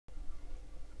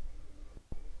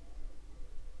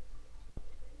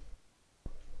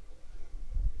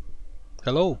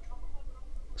Hello,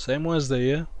 same Wednesday,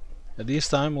 yeah? At this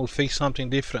time we'll fix something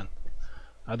different.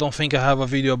 I don't think I have a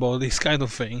video about these kind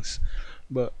of things,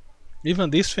 but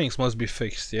even these things must be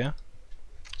fixed, yeah?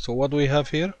 So what do we have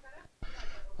here?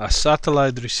 A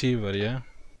satellite receiver, yeah?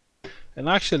 And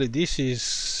actually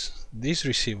these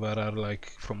receiver are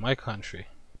like from my country,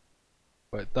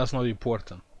 but that's not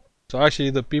important. So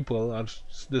actually the people are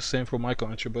the same from my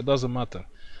country, but it doesn't matter.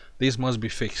 This must be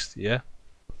fixed, yeah?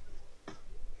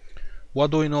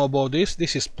 What do we know about this?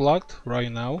 This is plugged right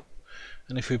now,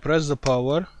 and if we press the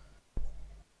power,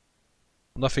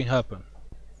 nothing happened.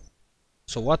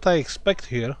 So what I expect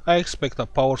here, I expect a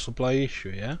power supply issue,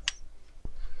 yeah?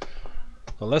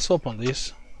 So let's open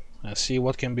this and see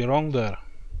what can be wrong there.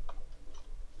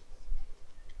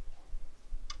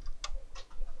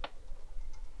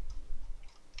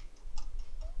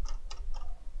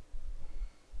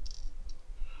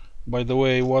 By the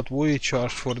way, what we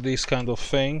charge for these kind of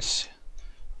things,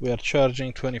 we are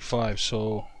charging 25,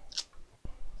 so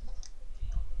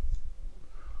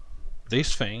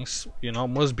these things, you know,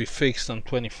 must be fixed on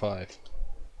 25.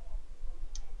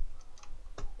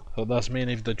 So that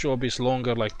means if the job is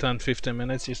longer, like 10-15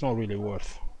 minutes, it's not really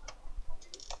worth.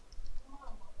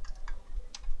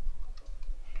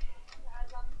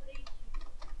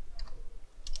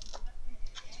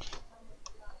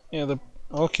 Yeah,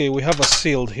 okay, we have a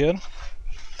sealed here.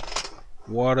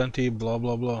 Warranty, blah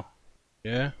blah blah.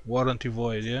 Yeah, warranty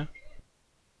void, yeah.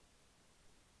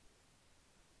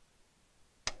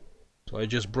 So I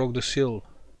just broke the seal.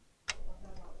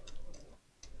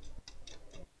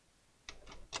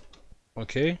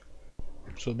 Okay,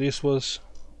 so this was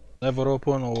never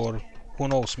open, or who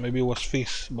knows, maybe it was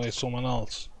fixed by someone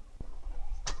else.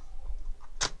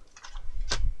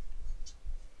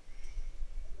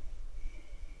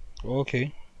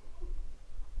 Okay.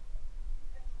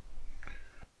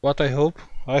 What I hope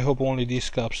only these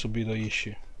caps will be the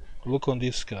issue. Look on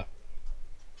this cap.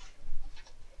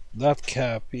 That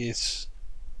cap is...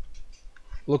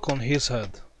 Look on his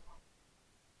head.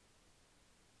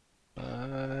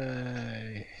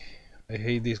 I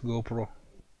hate this GoPro.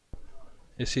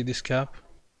 You see this cap?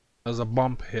 There's a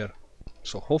bump here.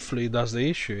 So hopefully that's the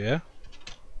issue, yeah?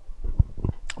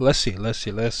 Let's see. Let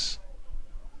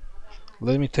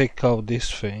me take out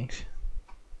this thing.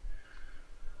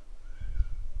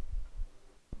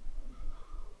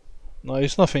 No,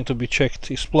 it's nothing to be checked.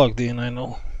 It's plugged in, I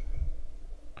know.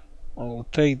 I'll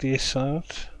take this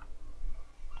out.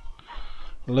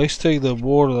 Let's take the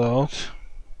board out.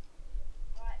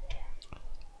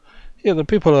 Yeah, the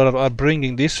people are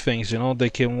bringing these things, you know,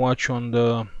 they can watch on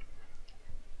the,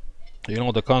 you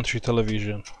know, the country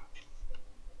television.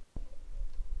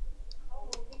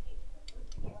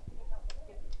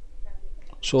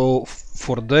 So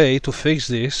for they to fix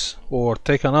this or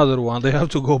take another one, they have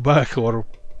to go back, or,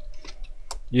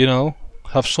 you know,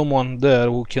 have someone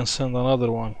there who can send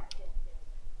another one.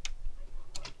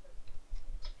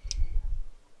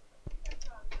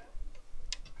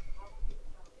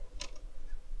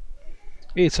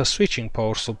 It's a switching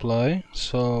power supply,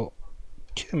 so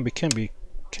can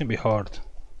be hard.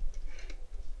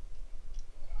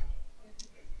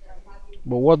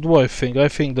 But what do I think? I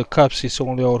think the caps is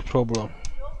only our problem.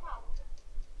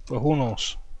 But who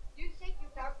knows?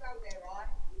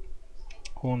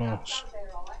 Who knows?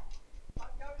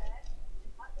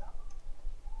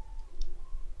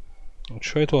 I'll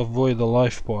try to avoid the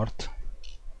live part.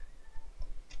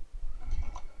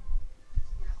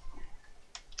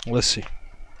 Let's see.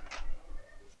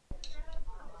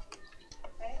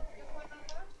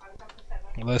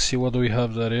 Let's see what do we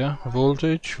have there, yeah?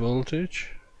 Voltage.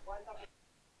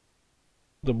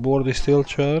 The board is still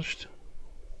charged.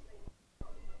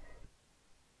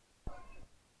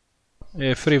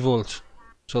 Yeah, 3 volts.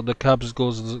 So the caps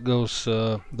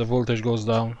the voltage goes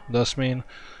down. That means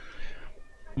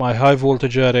my high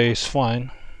voltage array is fine.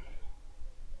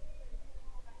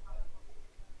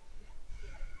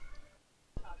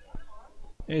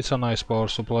 It's a nice power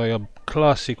supply, a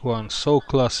classic one, so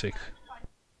classic.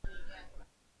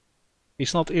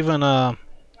 It's not even a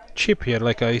chip here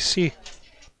like I see.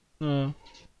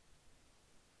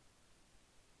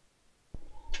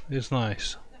 It's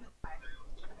nice.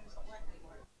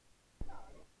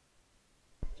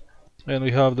 And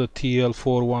we have the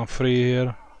TL413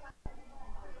 here.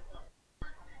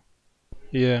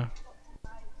 Yeah.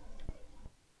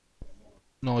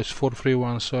 No, it's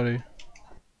 431, sorry.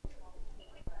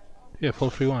 Yeah,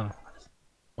 431.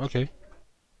 Okay.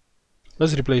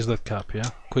 Let's replace that cap,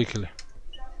 yeah? Quickly.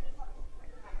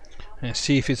 And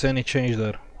see if it's any change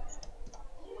there.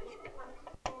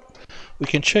 We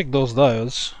can check those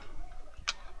diodes.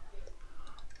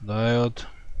 Diode.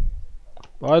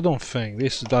 But I don't think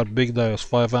these are big diodes,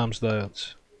 5 amps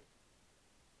diodes.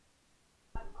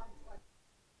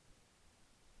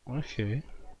 Okay.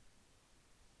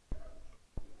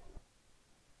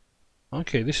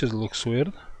 Okay, this looks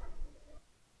weird.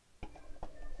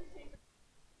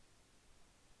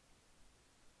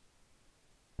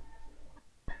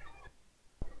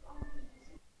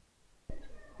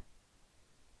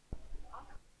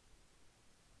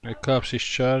 The caps is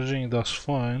charging, that's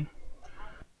fine.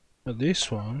 But this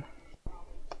one,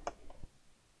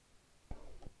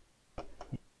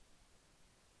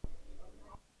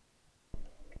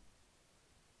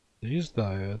 this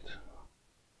diode.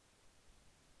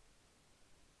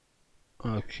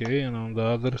 Okay, and on the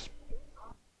other.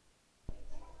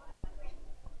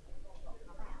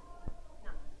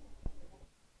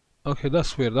 Okay,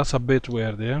 that's weird. That's a bit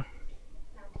weird, yeah.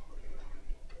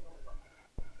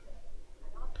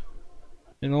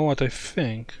 You know what I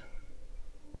think?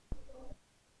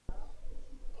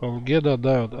 I'll get that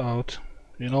diode out.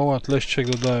 You know what? Let's check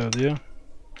the diode, yeah?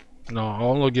 No,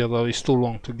 I'll not get that. It's too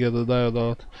long to get the diode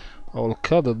out. I'll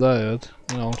cut the diode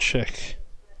and I'll check.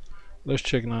 Let's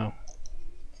check now.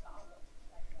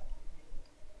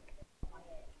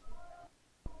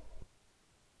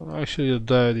 Actually, the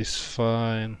diode is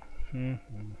fine.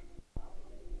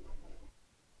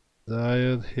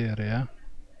 Diode here, yeah.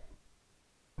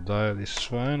 Diode is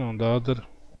fine. On the other.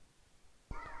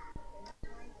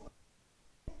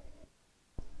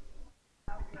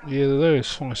 Yeah, the diode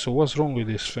is fine. So what's wrong with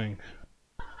this thing?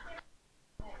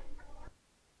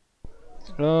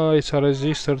 Oh, it's a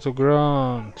resistor to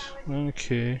ground.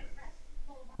 Okay.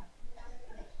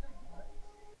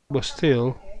 But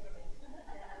still,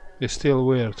 it's still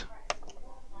weird.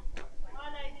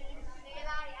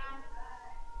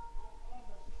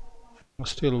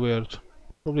 Still weird.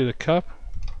 Probably the cap.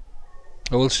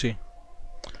 We'll see.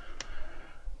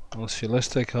 We'll see. Let's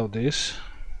take out this.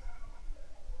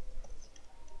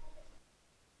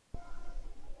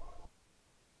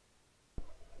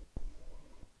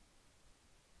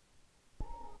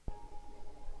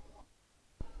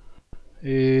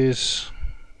 Is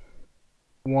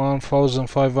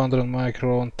 1500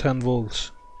 micro on 10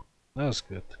 volts. That's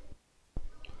good.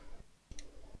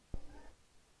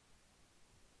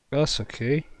 That's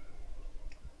okay.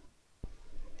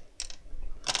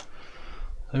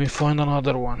 Let me find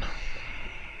another one.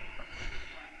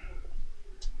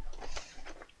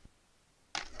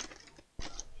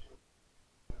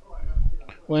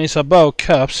 When it's about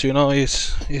caps, you know,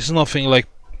 it's nothing like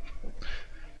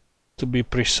to be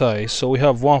precise. So we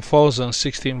have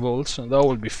 1016 volts and that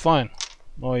will be fine.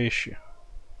 No issue.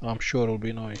 I'm sure it will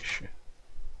be no issue.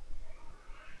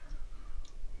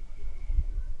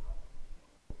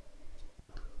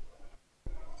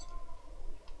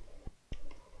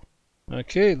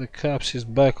 Okay, the caps is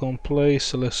back on place,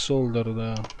 so let's solder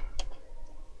the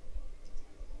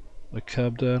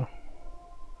cap there.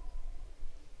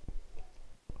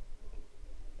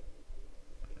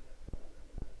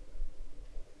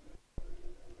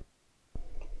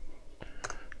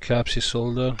 Caps is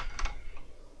soldered.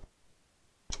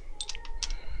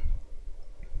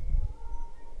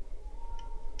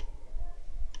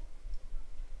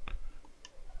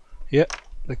 Yeah,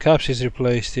 the caps is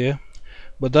replaced here,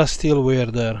 but that's still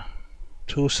weird there.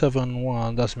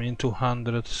 271, that means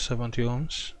 270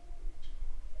 ohms.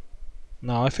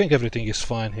 Now I think everything is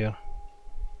fine here.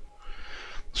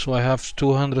 So I have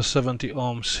 270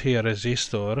 ohms here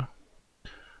resistor,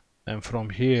 and from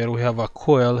here we have a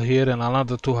coil here and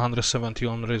another 270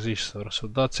 ohm resistor. So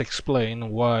that's explain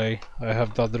why I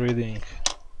have that reading.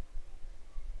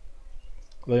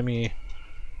 Let me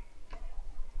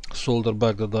solder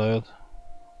back the diode.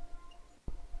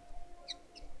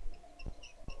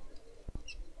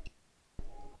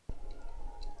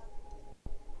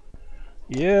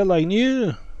 Yeah, like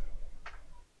new.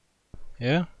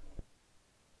 Yeah.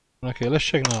 Okay, let's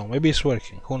check now. Maybe it's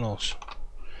working. Who knows?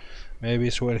 Maybe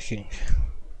it's working.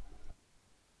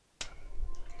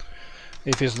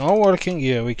 If it's not working,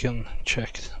 yeah, we can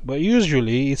check. But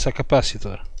usually it's a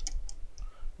capacitor.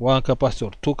 One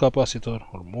capacitor, two capacitor,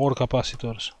 or more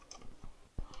capacitors.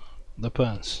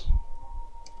 Depends.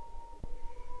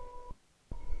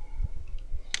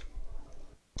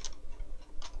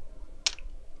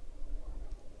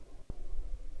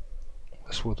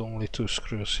 Let's put only 2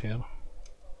 screws here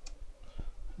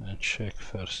and check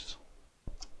first.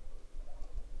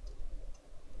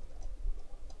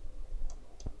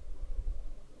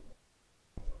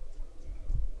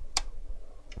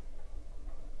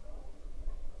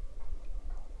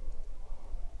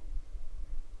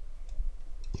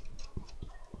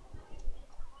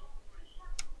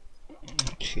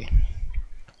 Okay,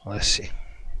 let's see.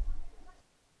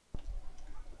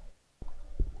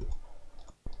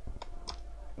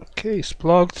 Okay, it's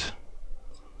plugged.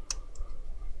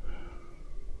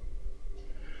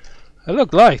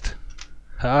 Look, light.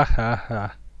 Ha ha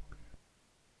ha.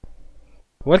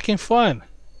 Working fine.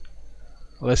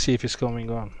 Let's see if it's coming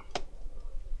on.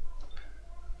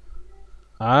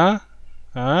 Huh?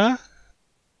 Huh?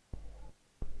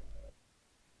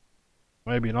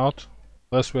 Maybe not.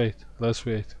 Let's wait. Let's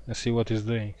wait and see what it's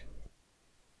doing.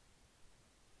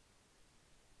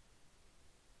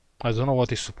 I don't know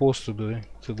what it's supposed to do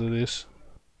this.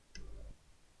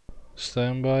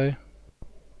 Standby.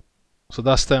 So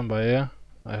that's standby, yeah?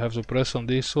 I have to press on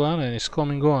this one and it's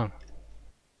coming on.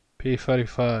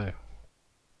 P35.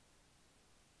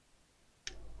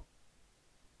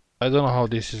 I don't know how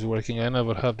this is working. I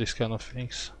never have this kind of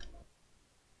things.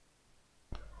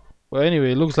 Well,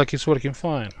 anyway, it looks like it's working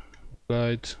fine.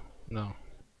 Guide. No.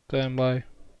 Standby.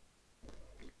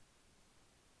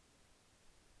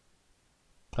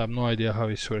 I have no idea how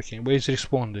it's working, but it's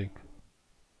responding.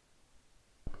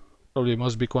 Probably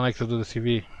must be connected to the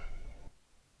TV.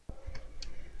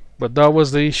 But that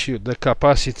was the issue, the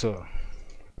capacitor.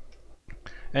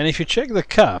 And if you check the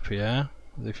cap, yeah?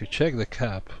 If you check the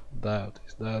cap, that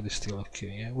is still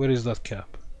okay, yeah? Where is that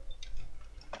cap?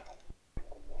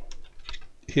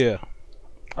 Here.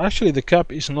 Actually, the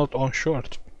cap is not on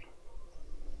short.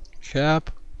 Cap.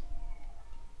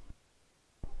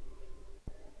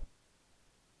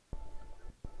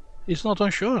 It's not on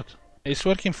short. It's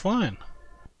working fine.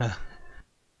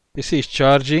 You see, it's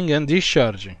charging and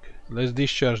discharging. Let's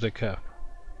discharge the cap.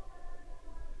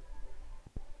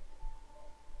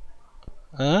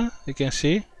 You can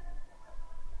see.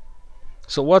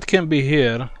 So what can be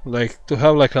here, like to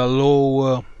have like a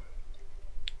low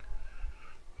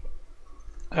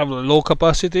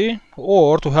capacity,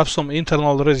 or to have some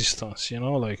internal resistance, you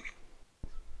know, like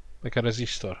a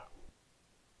resistor.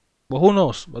 But who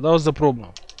knows? But that was the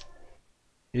problem.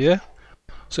 Yeah.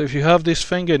 So if you have this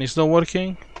thing and it's not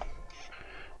working,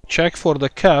 check for the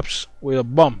caps with a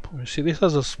bump. You see, this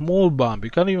has a small bump.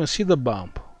 You can't even see the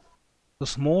bump. The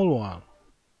small one.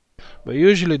 But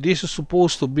usually this is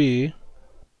supposed to be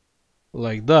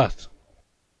like that.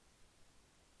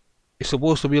 It's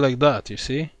supposed to be like that, you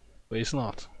see? But it's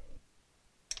not.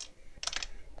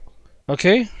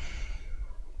 Okay?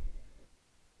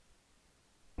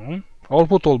 I'll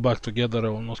put all back together. I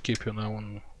will not keep you now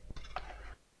on.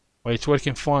 But it's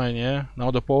working fine, yeah?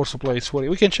 Now the power supply is working.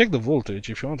 We can check the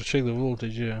voltage if you want to check the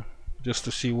voltage, yeah. Just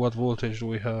to see what voltage do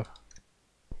we have.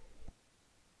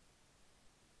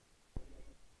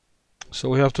 So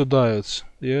we have two diodes.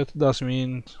 Yeah, that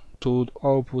means two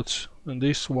outputs. And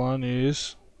this one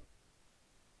is...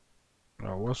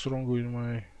 Oh, what's wrong with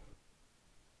my...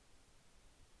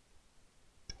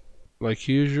 Like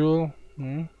usual.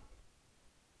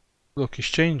 Look, it's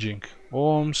changing.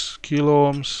 Ohms,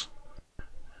 kilo ohms.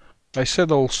 I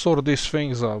said I'll sort these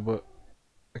things out, but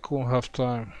I couldn't have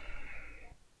time.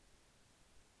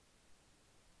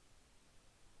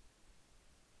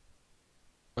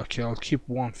 Okay, I'll keep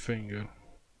one finger.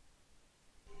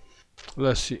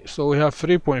 Let's see. So we have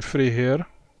 3.3 here.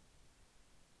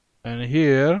 And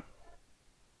here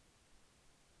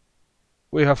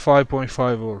we have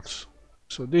 5.5 volts.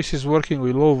 So this is working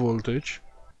with low voltage.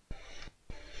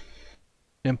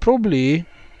 And probably...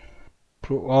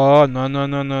 Oh,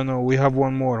 no. We have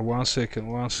one more. One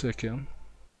second.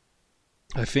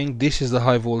 I think this is the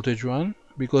high voltage one.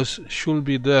 Because it should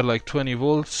be there like 20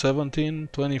 volts, 17,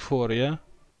 24, yeah?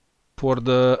 For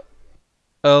the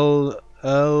L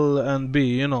and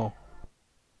B, you know.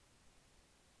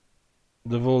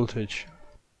 The voltage.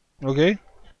 Okay?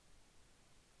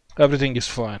 Everything is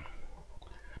fine.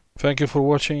 Thank you for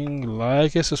watching.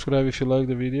 Like and subscribe if you like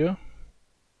the video.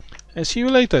 And see you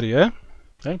later, yeah?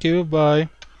 Thank you, bye.